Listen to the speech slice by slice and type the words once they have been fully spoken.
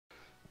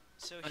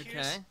So here's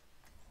Okay.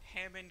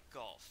 Hammond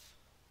Golf.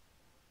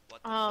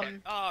 What the fuck?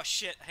 Oh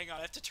shit, hang on,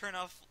 I have to turn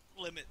off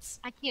limits.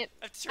 I can't.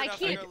 I have to turn off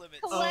can't air limits.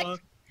 collect.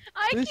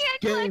 I this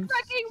can't collect game's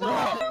wrecking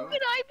balls. Who can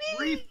I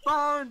be?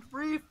 Refund!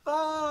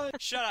 Refund!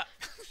 Shut up!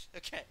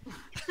 Okay.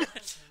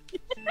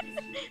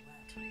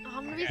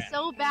 I'm gonna be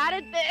so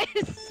bad at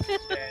this.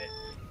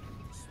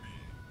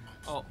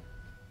 Oh.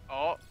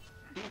 Oh.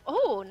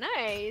 Oh,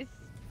 nice.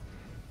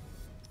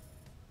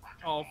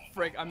 Oh,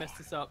 frick, I messed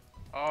this up.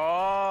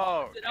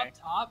 Oh. Is it up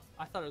top?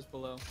 I thought it was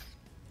below.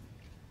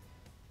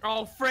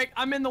 Oh, frick,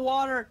 I'm in the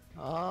water!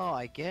 Oh,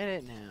 I get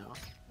it now.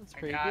 That's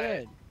pretty got good.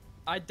 it.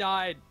 I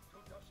died.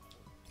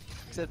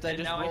 Except I And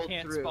just now I rolled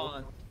can't through.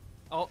 spawn.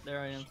 Oh, there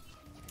I am.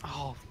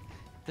 Oh,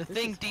 the This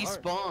thing is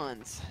hard.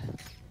 despawns.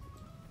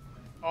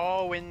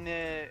 Oh, in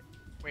the...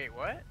 Wait,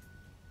 what?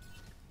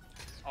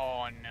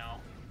 Oh, no.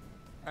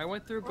 I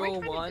went through Where are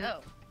we goal trying to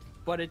 1, go?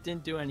 but it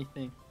didn't do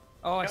anything.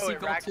 Oh, I No, see it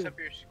goal racks 2. up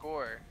your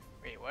score.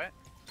 Wait, what?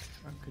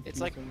 I'm It's confused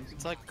like on this.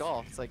 it's like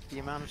golf. It's like the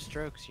amount of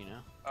strokes, you know.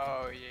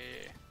 Oh,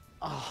 yeah.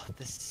 Oh,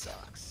 this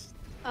sucks.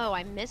 Oh,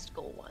 I missed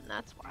goal 1.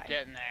 That's why.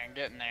 Getting there,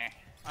 getting there.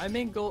 I'm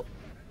in goal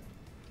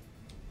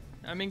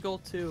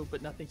 2,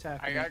 but nothing's I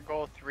happening. got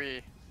goal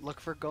 3. Look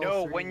for goal.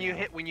 No, 3 when you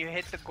now.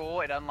 hit the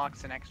goal, it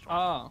unlocks the next one.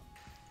 Oh.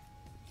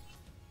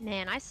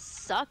 Man, I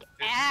suck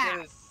This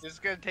ass. is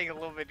gonna take a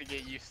little bit to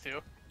get used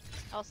to.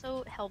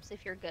 Also helps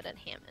if you're good at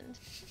Hammond.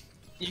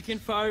 You can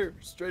fire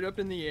straight up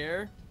in the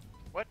air.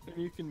 What?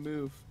 Or you can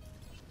move.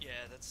 Yeah,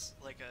 that's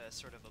like a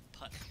sort of a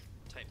putt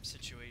type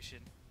situation.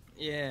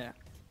 Yeah.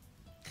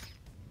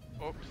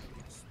 Oops.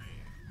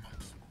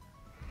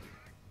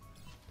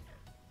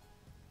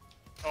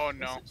 Oh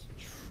no. This is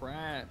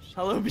trash.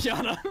 Hello,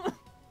 Biana.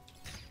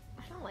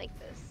 I don't like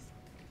this.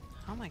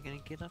 How am I gonna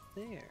get up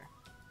there?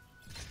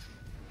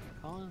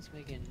 Colin's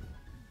making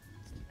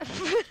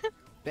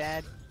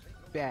bad.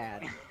 We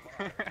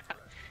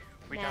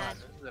Mad. got it.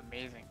 This is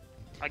amazing.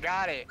 I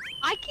got it.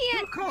 I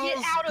can't get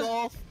out of.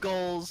 golf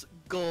goals.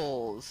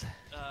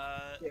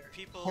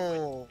 People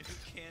Hole. who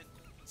can't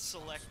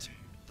select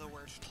the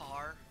word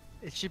par,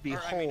 It should be or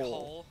whole. I mean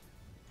hole.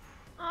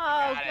 Oh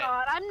Got it.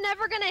 god, I'm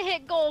never gonna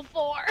hit goal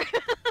 4.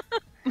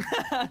 I'm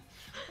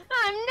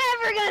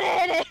never gonna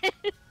hit it.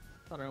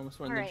 Thought I almost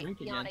went Alright, to drink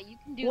Biana, again. you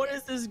can do What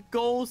this. is this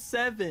goal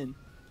 7?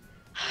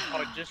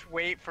 Oh, just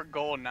wait for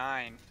goal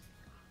 9.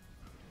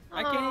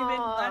 I can't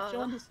even latch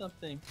onto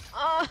something.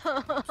 Oh,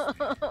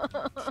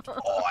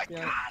 I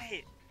Yeah. got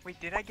it. Wait,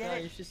 did I get Yeah,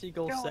 it? you should see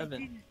goal No, I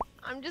 7. didn't.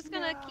 I'm just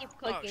gonna keep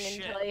clicking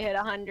shit. until I hit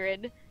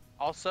 100.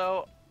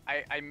 Also,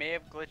 I may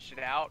have glitched it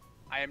out.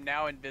 I am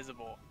now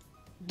invisible.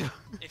 If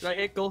Did I you,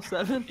 hit goal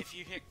 7? if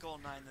you hit goal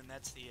 9, then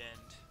that's the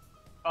end.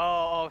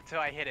 Oh, so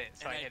I hit it.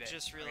 So And I I hit it.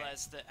 just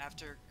realized that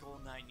after goal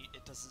 9,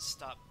 it doesn't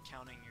stop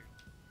counting your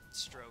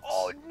strokes.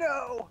 Oh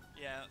no!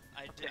 Yeah,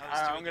 I was doing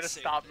I'm the gonna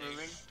same stop thing.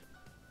 moving.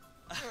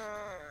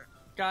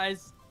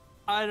 Guys,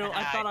 I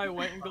thought I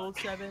went in goal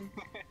 7.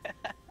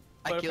 I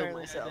but killed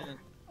apparently myself. I didn't.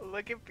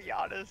 Look at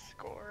Biana's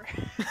score.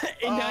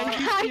 In I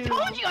 92.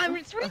 told you I'm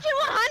reaching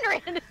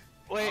 100.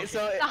 Wait,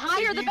 so The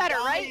higher if the you better,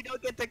 die, right? You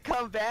don't get to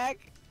come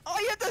back. Oh,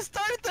 you have to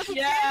start at the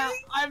Yeah,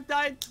 beginning. I've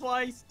died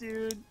twice,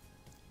 dude.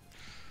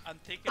 I'm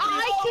thinking.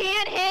 I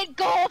can't hit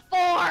goal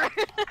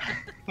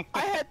 4.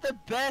 I had the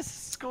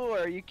best score.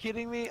 Are you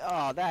kidding me?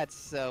 Oh, that's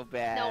so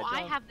bad. No,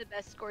 I have the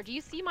best score. Do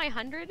you see my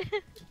 100? This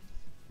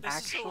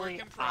is a work Actually,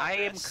 in I am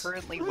progress.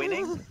 currently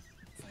winning.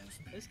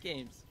 This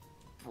game's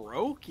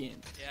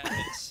broken.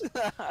 Yeah, it's. Did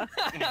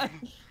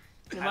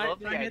I love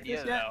did the I hit idea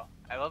this yet? though.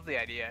 I love the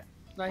idea.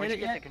 Did I Once hit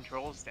you it get yet? the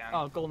controls down.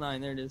 Oh, goal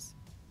 9, there it is.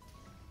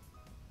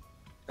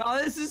 Oh,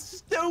 this is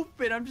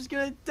stupid. I'm just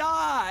gonna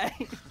die.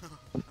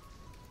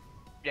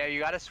 Yeah,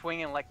 you gotta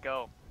swing and let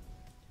go.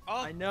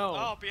 Oh, I know.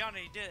 Oh, Biana,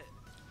 you did it.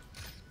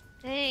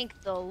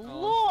 Thank the Oh.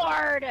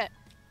 Lord.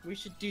 We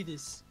should do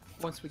this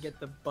once we get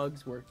the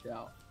bugs worked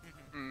out.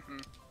 Mm-hmm.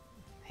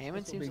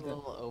 Hammond This'll be seems a good.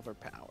 little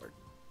overpowered.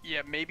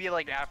 Yeah, maybe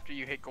like after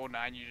you hit goal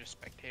 9, you just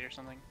spectate or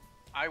something.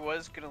 I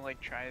was gonna like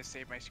try to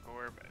save my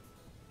score, but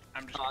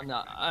I'm just. Oh, gonna-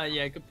 no.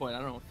 Yeah, good point. I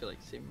don't feel like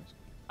saving much.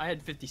 I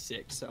had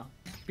 56, so.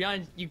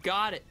 Behind, you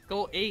got it.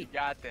 Goal 8.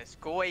 Got this.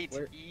 Goal 8's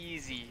Where-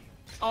 easy.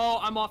 Oh,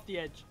 I'm off the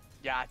edge.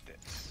 Got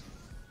this.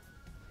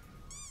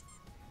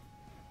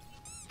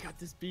 Got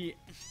this beat.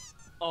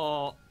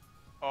 Oh,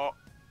 Oh,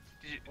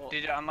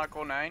 did you unlock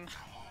goal 9?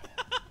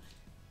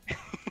 I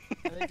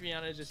think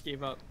Rihanna just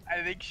gave up.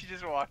 I think she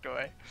just walked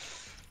away.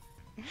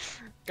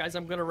 Guys,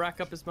 I'm gonna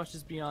rack up as much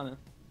as Biana.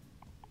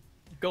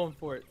 Going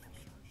for it.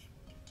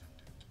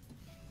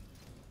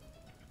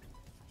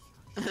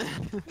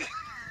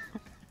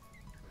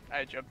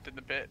 I jumped in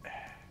the pit.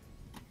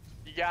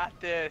 You got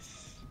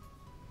this.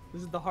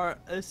 This is the hard.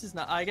 This is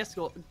not. I guess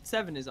goal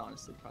 7 is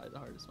honestly probably the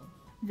hardest one.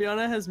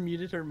 Biana has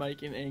muted her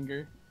mic in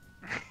anger.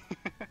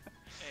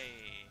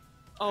 Hey.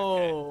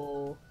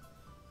 Oh.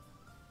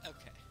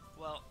 Okay.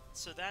 Well,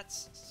 so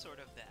that's sort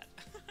of that.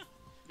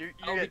 You're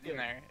I'll be getting good.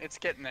 there. It's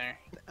getting there.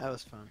 That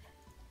was fun.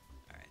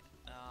 Alright.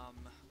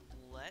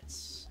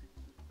 Let's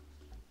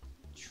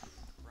try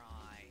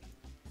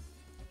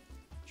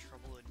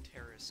Trouble in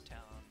Terrorist Town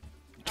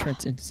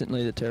Trent's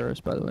instantly the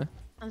terrorist, by the way.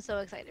 I'm so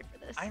excited for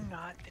this. I'm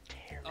not the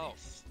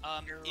terrorist.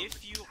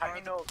 If you How do are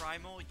you the know?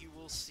 primal, you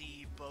will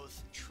see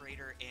both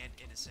traitor and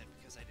innocent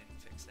because I didn't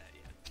fix that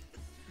yet.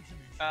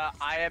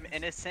 I am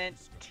innocent.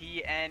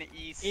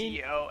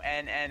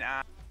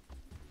 TNECONNI.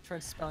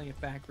 Trent's spelling it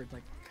backwards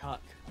like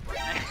cuck.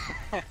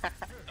 Oh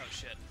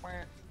shit.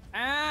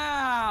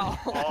 Ow!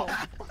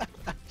 Oh.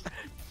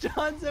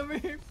 John's over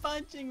here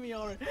punching me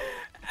already.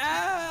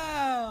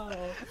 Ow!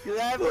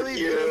 Fuck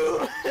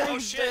you! Oh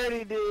shit.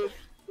 Dirty, dude.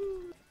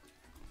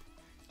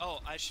 Oh,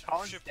 I should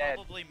Colin's dead.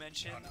 probably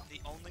mention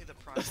only the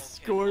primal can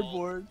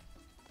Scoreboard.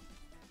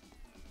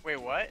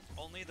 Wait, what?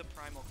 Only the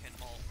primal can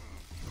ult.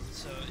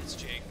 So it's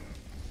Jake.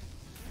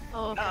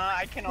 Oh, okay.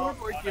 I cannot.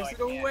 Scoreboard Oh, no, gives I it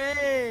can't.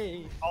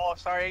 away. Oh,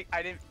 sorry,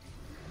 I didn't.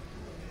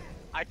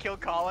 I killed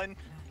Colin.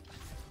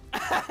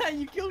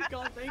 You killed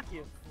God, thank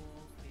you.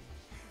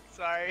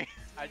 Sorry.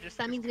 I just.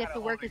 That means we have to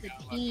work as a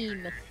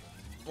team.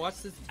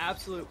 Watch this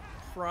absolute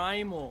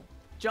primal.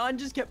 John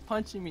just kept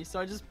punching me, so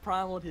I just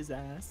primaled his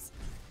ass.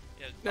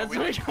 Yeah, That's we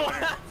what only he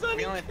have what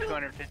we he only have killed.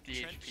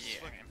 250 Trent HP. just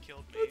fucking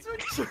killed me. That's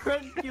what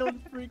Trent killed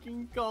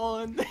freaking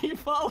Colin. He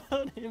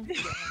followed him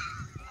down.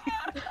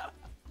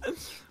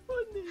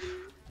 What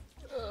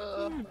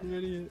an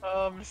idiot.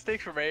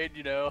 Mistakes were made,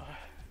 you know.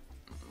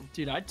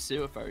 Dude, I'd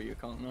sue if I were you,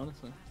 Colin,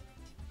 honestly.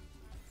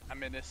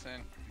 I'm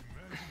innocent.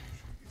 I'm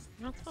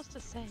not supposed to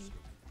say.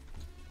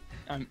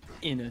 I'm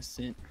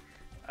innocent.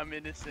 I'm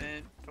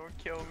innocent. Don't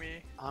kill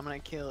me. I'm gonna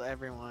kill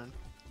everyone.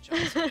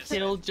 John's innocent.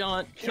 Kill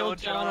John. Kill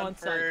John on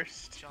sight.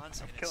 first.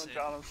 John's I'm innocent. killing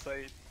John on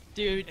sight.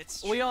 Dude,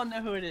 It's we all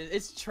know who it is.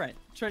 It's Trent.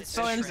 Trent's It's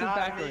so Trent. innocent Not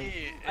backwards.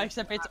 me.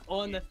 Except it's not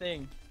on me. the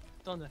thing.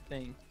 It's on the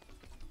thing.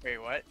 Wait,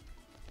 what?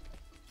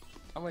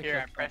 I'm gonna Here,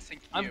 kill I'm Trent. pressing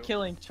Q. I'm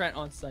killing Trent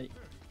on sight.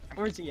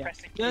 Where's he at?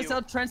 pressing You know Q. how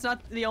Trent's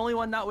not the only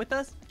one not with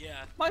us?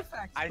 Yeah. My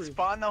facts I prove.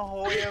 spawned the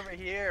whole way over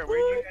here. Where'd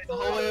you guys The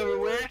whole way over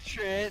where,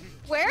 Trent?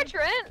 Where,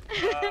 Trent?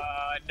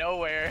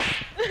 Nowhere.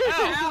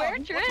 Ow! Where,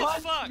 What Trent? the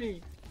Punch fuck?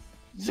 me.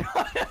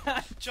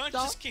 John Stop.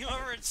 just came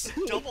over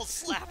and double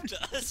slapped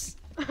us.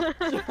 John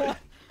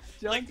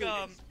Like, did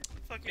it.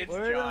 fucking It's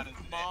Where John. the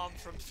isn't it? mom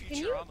from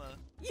you- Futurama.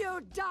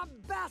 You dumb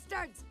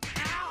bastards!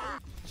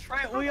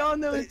 Trent, we all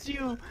know it's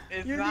you.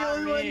 It's You're not the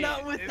only one me.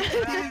 not with It's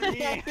us. not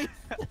me.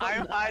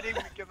 I'm hiding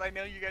because I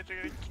know you guys are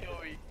gonna kill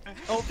me.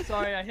 Oh,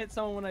 sorry, I hit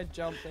someone when I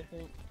jumped, I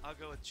think. I'll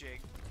go with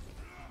Jake.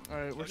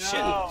 Alright, Oh we're shit!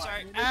 No.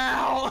 Sorry.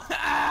 Ow!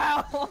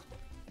 Ow!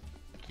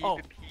 Keep Oh,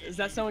 it is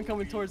that someone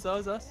coming towards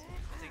us? I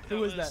think Who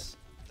was that?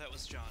 That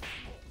was John.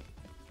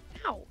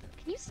 Ow.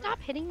 Can you stop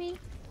hitting me?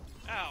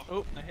 Ow.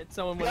 Oh, I hit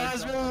someone when I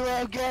Guys, jumped. really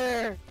well,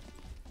 get her!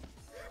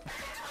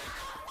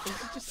 This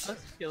is just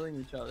us killing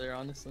each other,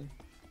 honestly.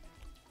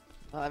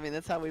 I mean,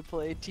 that's how we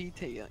play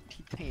T-Town.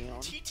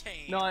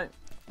 T-Tane. No,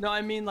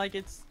 I mean like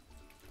it's.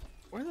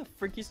 Where the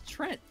frick is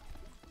Trent?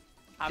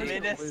 I'm He's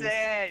gonna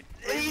innocent.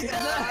 He's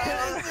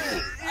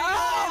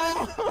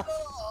Ow!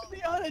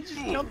 Liana just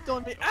jumped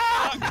on me.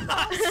 Ah!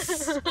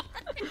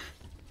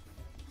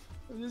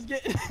 I'm just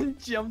getting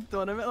jumped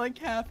on. I'm at like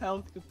half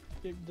health.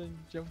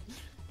 Jump.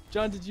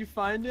 John, did you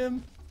find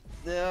him?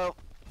 No.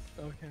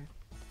 Okay.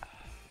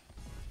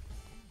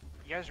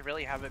 You guys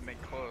really haven't been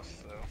close,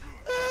 though.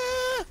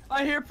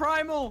 I hear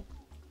Primal.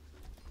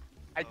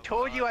 I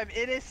told you I'm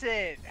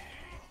innocent.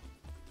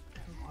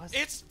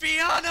 It's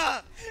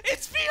Biana!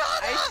 It's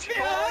Biana! I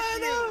told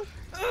you.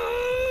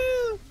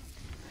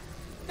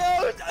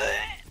 No.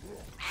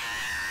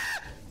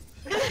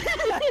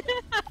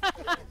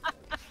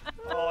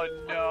 Oh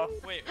no.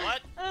 Wait,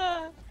 what?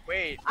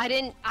 Wait.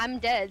 I'm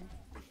dead.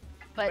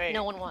 But Wait.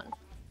 no one won.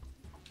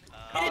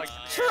 It's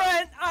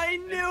Trent. I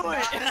knew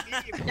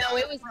it. No,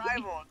 it was me.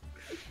 Rival.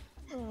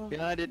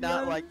 I did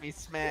not like me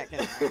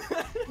smacking.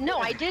 No,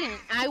 I didn't.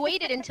 I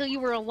waited until you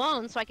were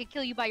alone so I could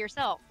kill you by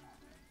yourself.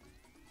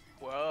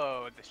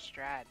 Whoa, the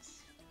strats.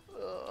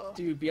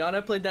 Dude,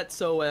 Biana played that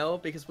so well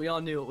because we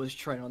all knew it was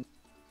Trent on.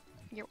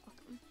 You're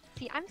welcome.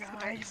 See, I'm smart.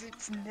 Guys,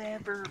 it's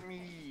never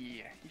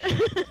me. You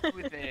should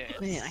do this.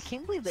 Man, I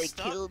can't believe they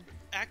Stop killed.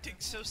 acting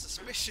so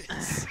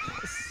suspicious.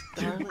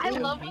 I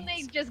love when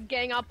they just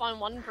gang up on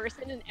one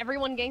person and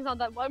everyone gangs on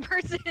that one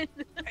person.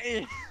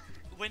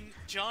 When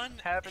John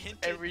Happens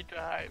hinted, every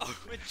time.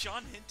 when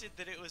John hinted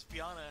that it was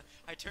Biana,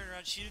 I turned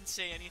around. She didn't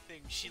say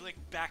anything. She like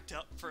backed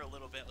up for a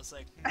little bit. I was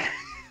like,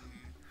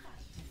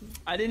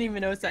 I didn't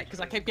even notice that because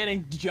I kept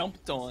getting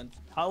jumped on.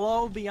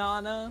 Hello,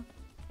 Biana.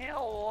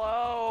 Hello.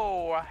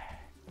 all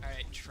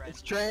right, Trent.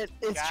 It's Trent.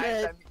 It's Guys,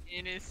 Trent. I'm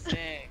innocent.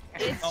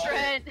 It's Oh.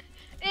 Trent.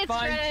 It's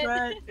Fine, Trent.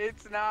 Trent.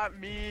 It's not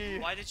me.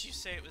 Why did you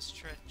say it was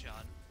Trent,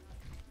 John?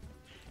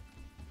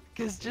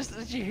 Cause just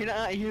did you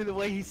not hear the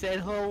way he said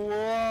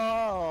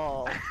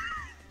hello?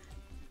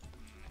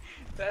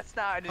 That's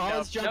not Colin's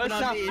enough. jumping on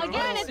stop. me.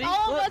 Again, it's See?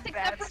 all of us Look,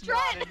 except That's for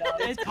not Trent. enough.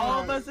 It's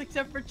all of us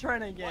except for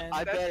Trent again.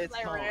 I That's bet it's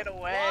because I Colin. ran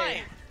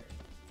away.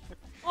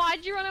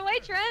 Why'd you run away,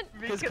 Trent?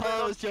 Because Colin I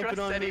don't was jumping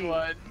trust on me.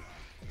 anyone.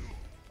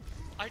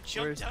 I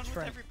Where's jumped down with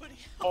Trent? everybody.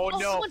 Oh Oh, no.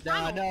 someone's No,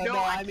 down. no, No, no.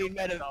 I I mean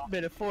killed myself.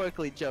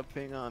 metaphorically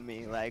jumping on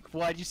me. Like,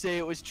 why'd you say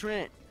it was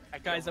Trent? I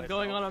killed Guys, I'm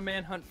going myself. on a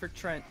manhunt for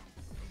Trent.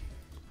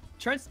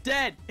 Trent's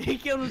dead. He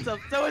killed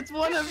himself. So it's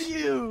one of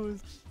you.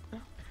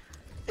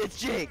 It's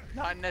Jake.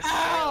 Not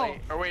necessarily. Ow!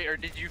 Or wait, or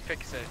did you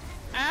fix it?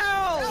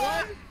 Ow!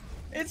 What?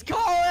 It's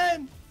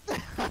Colin.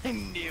 I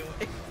knew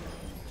it.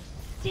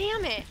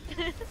 Damn it!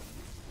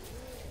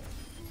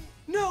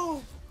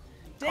 No.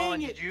 Dang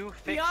Colin, it. did you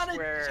fix Fiona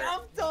where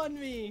jumped on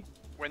me.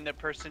 when the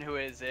person who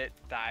is it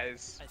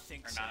dies? I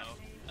think or so.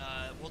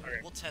 not?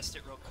 We'll test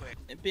it real quick.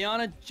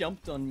 Biana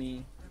jumped on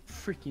me.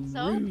 Freaking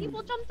So rude.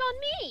 people jumped on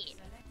me.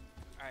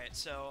 Alright,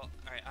 so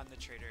alright, I'm the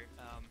traitor.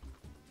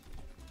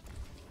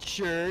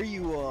 Sure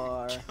you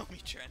are. Kill me,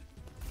 Trent.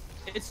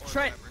 It's Or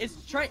Trent. whatever.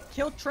 It's Trent.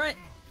 Kill Trent.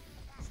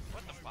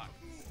 What the fuck?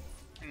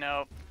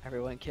 Nope.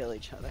 Everyone kill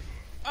each other.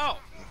 Oh!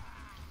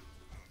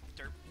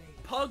 Derp.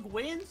 Pug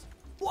wins.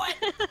 What?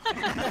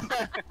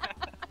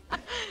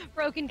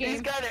 Broken game.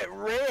 He's got it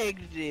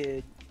rigged,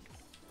 dude.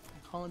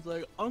 Colin's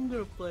like, I'm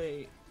gonna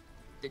play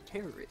the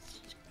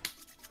terrorist,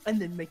 and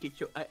then make it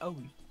show I owe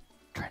you.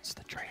 Trent's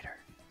the traitor.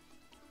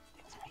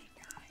 It's me,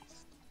 guys.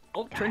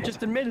 Oh, Trent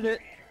just admitted it.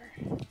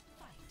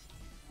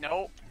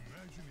 Nope.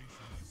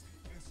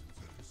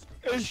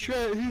 It's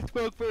Trent. He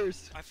spoke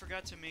first. I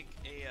forgot to make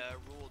a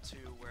rule too,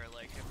 where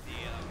like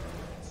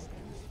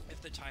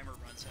if the timer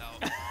runs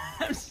out.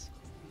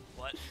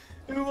 What?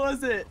 Who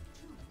was it?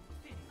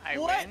 I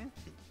What? win.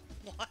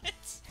 What?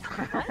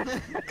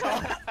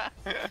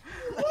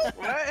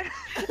 What?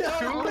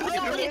 Who was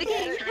Colin the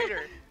again.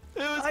 traitor? It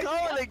was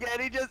Colin again.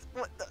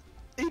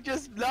 He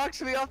just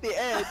knocks me off the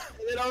edge,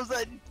 and then all of a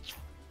sudden,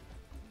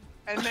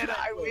 And then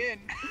I win.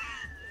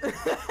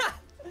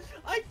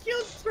 I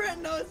killed Trent,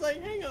 and I was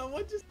like, hang on,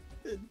 what just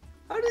happened?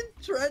 How did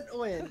Trent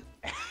win?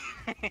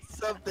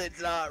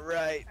 something's not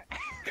right.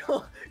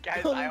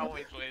 Guys, Colin- I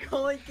always win.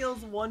 Colin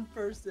kills one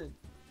person.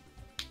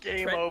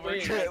 Game Trent over.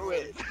 wins. Trent Trent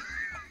wins.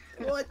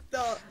 What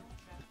the?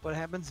 What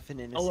happens if an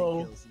innocent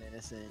Hello? kills an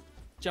innocent?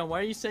 John, why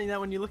are you saying that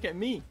when you look at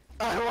me?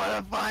 I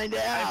want to find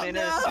out. I'm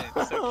innocent,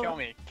 so no. kill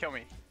me. Kill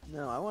me.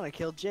 No, I want to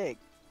kill Jake.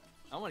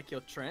 I want to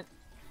kill Trent.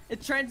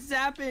 It's Trent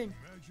zapping.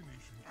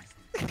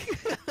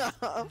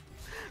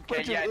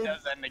 Okay, yeah, it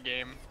does end the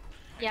game.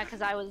 Yeah,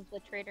 because I was the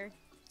traitor.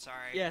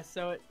 Sorry. Yeah,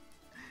 so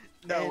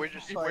No, And we're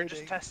just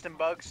fighting. testing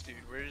bugs, dude.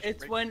 We're just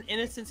it's when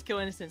innocents kill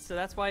innocents, so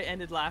that's why I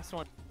ended last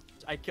one.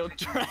 I killed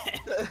Trent.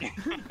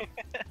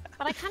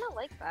 But I kind of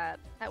like that.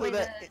 That So way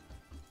that-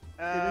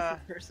 the...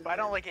 innocent person but I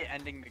don't wins. like it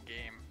ending the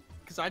game.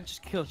 Because I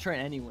just killed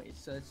Trent anyways,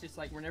 so it's just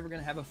like we're never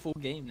gonna have a full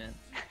game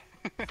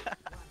then.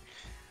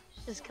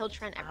 Just kill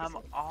Trent every I'm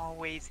single...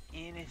 always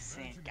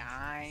innocent,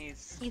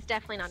 guys. He's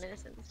definitely not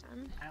innocent this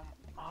time. I'm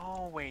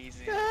always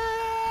innocent.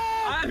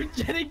 I'm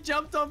getting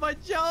jumped on by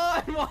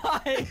John.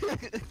 Why?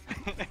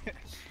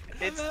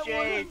 It's I'm at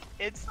Jake. one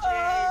It's Jake.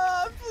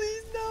 Ah,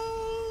 please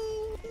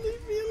no!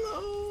 Leave me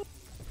alone.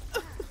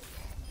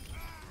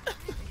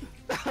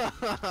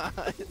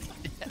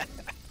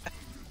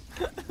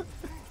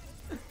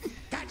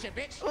 Gotcha,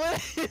 bitch.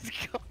 What is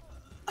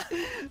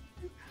going?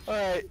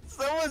 Alright,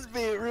 someone's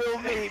being real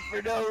mean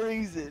for no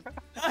reason.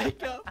 I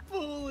got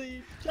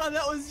bullied. John,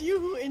 that was you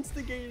who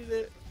instigated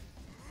it.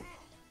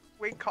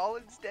 Wait,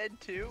 Colin's dead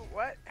too?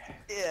 What?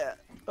 Yeah.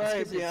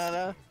 Alright, 'cause it's-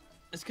 Brianna.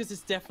 It's because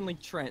it's definitely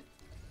Trent.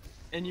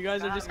 And you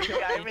guys are just I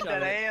killing haven't each done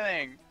other.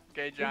 anything.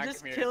 Okay, John, You're just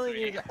come here. killing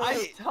Come each here. other. I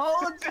Wait.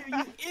 told you,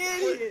 you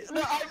idiot!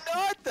 No, I'm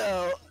not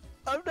though.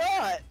 I'm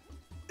not.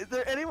 Is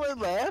there anyone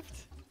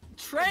left?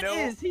 Trent No.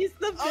 is! He's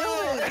the villain!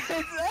 Oh,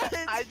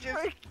 it's I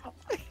just.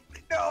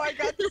 No, I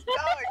got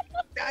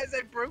stuck! Guys,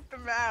 I broke the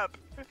map!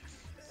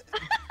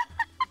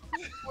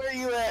 Where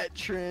you at,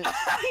 Trent?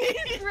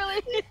 He's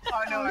really...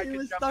 Oh no, I he can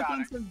was jump stuck out.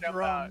 on I some can jump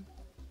drum.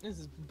 This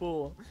is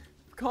bull.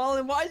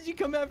 Colin, why did you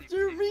come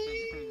after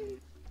me?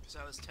 Because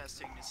I was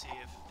testing to see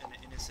if an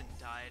innocent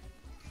died,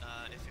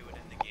 if it would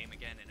end the game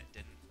again, and it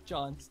didn't.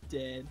 John's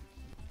dead.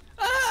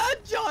 Ah!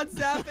 John's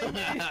zapping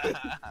me!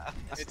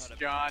 That's It's not a bad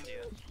John.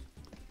 idea.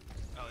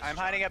 Oh, it's I'm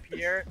John. hiding up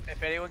here.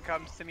 If anyone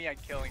comes to me, I'm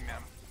killing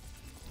them.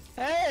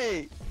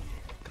 Hey!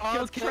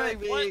 Colin's Kill killing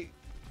Trent, me. what?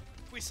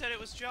 We said it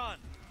was John.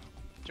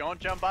 Don't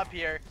jump up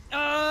here.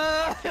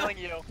 Ah! I'm killing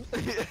you.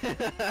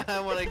 I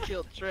want to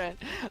kill Trent.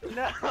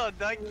 No,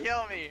 don't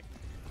kill me.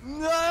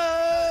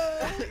 No!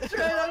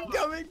 Trent, I'm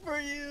coming for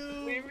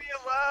you! Leave me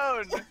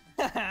alone.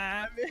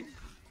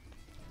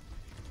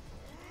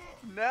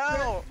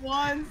 No.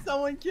 One,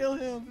 someone kill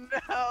him!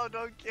 No,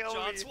 don't kill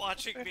John's me.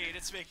 watching me, and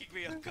it's making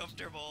me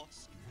uncomfortable.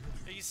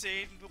 Are you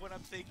seeing what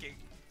I'm thinking?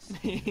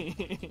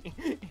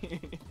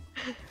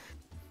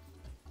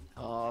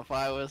 Oh, if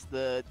I was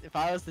the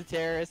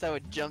terrorist, I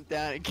would jump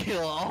down and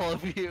kill all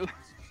of you.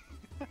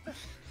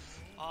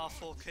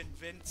 Awful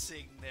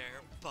convincing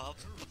there, bub.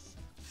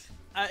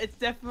 It's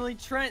definitely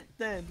Trent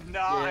then. No,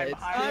 Yeah, I'm it's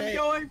hiding. I'm Trent.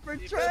 going for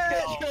You Trent!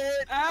 don't kill.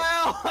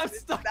 Ow! I'm It's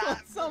stuck not on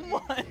me.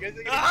 someone! You guys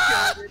are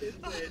Ah! gonna kill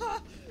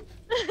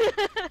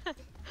me.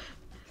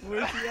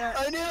 Where's he at?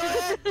 I knew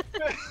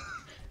it!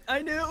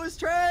 I knew it was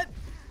Trent!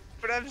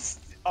 But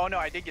oh no,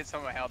 I did get some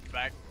of my health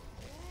back.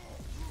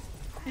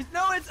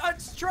 No,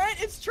 it's Trent!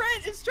 It's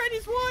Trent! It's Trent!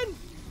 He's won!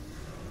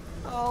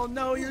 Oh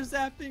no, you're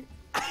zapping.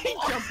 He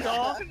jumped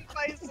off.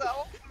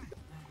 Myself.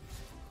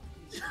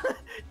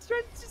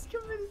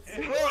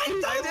 Wait,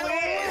 he still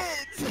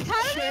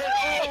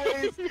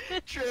wins!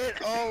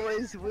 Trent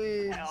always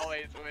wins. I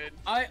always win.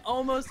 I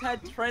almost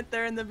had Trent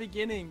there in the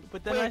beginning,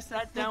 but then I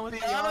sat down with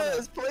Fiona.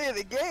 is playing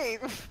the game.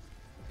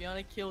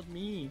 Fiona killed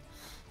me.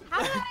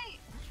 How did I?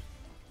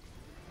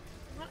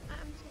 What?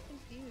 I'm so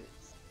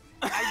confused.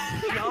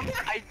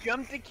 I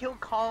jumped to kill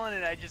Colin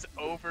and I just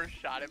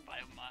overshot it by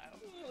a mile.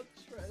 Oh,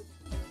 Trent.